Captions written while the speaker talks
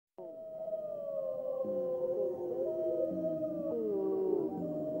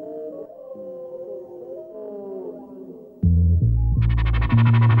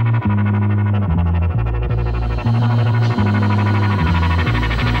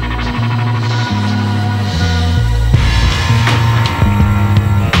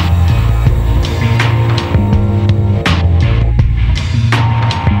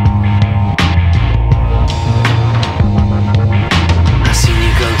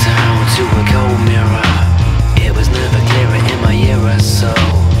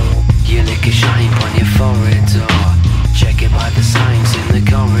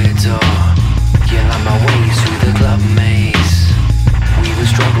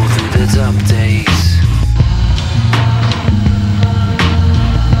with updates.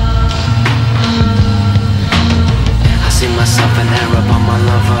 I see myself an hair upon my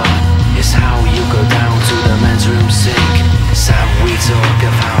lover. It's how you go down to the men's room sink. It's how we talk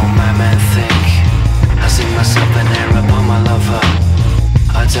of how my men think. I see myself an hair upon my lover.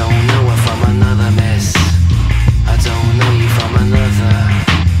 I don't know her from another, miss. I don't know you from another.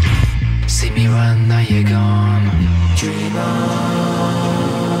 See me run, now you're gone. Dream on.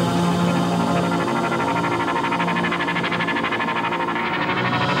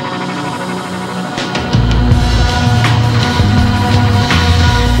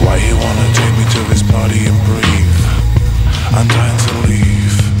 Why you wanna take me to this party and breathe? I'm dying to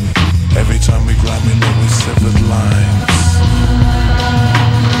leave. Every time we grab me, know we severed lines.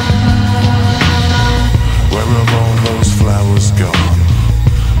 Where have all those flowers gone?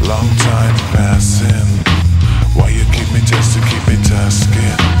 Long time passing. Why you keep me just to keep me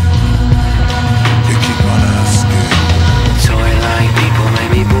tasking? You keep on asking. Toy like people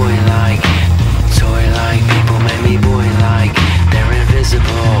make me boy like. Toy like people make me boy like. They're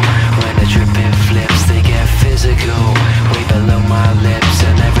invisible. When the dripping flips they get physical. Way below my lips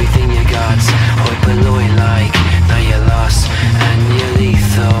and everything you got. Hoi polloi like. Now you're lost and you're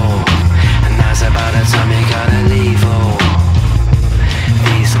lethal. And now's about the time you gotta leave, oh.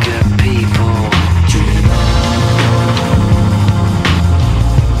 These good people dream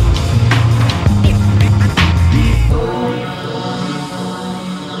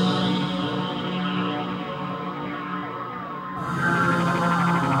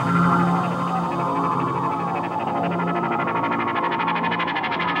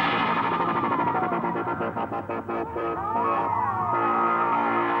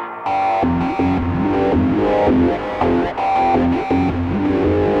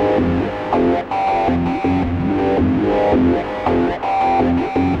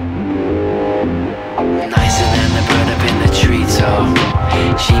nicer than the bird up in the treetop.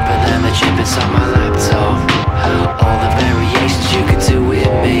 Cheaper than the chip inside my life.